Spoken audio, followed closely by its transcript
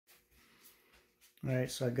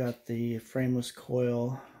Alright, so I got the frameless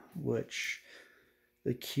coil, which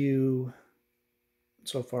the Q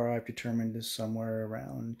so far I've determined is somewhere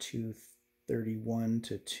around 231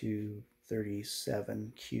 to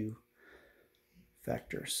 237 Q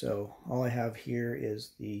factor. So all I have here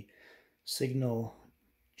is the signal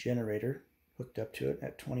generator hooked up to it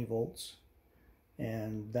at 20 volts,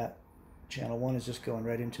 and that channel 1 is just going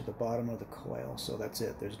right into the bottom of the coil. So that's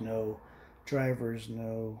it. There's no drivers,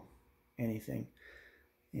 no anything.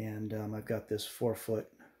 And I've got this 4-foot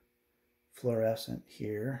fluorescent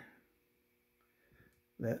here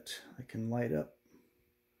that I can light up.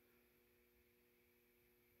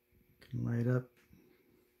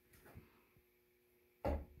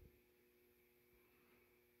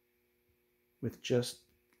 With just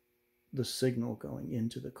the signal going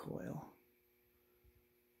into the coil.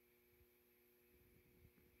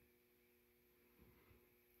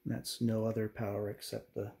 And that's no other power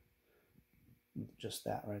except just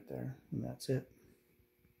that right there, and that's it.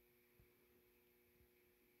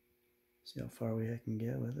 See how far away I can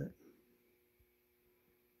get with it.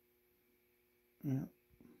 Yeah.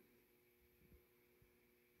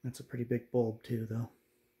 That's a pretty big bulb too, though.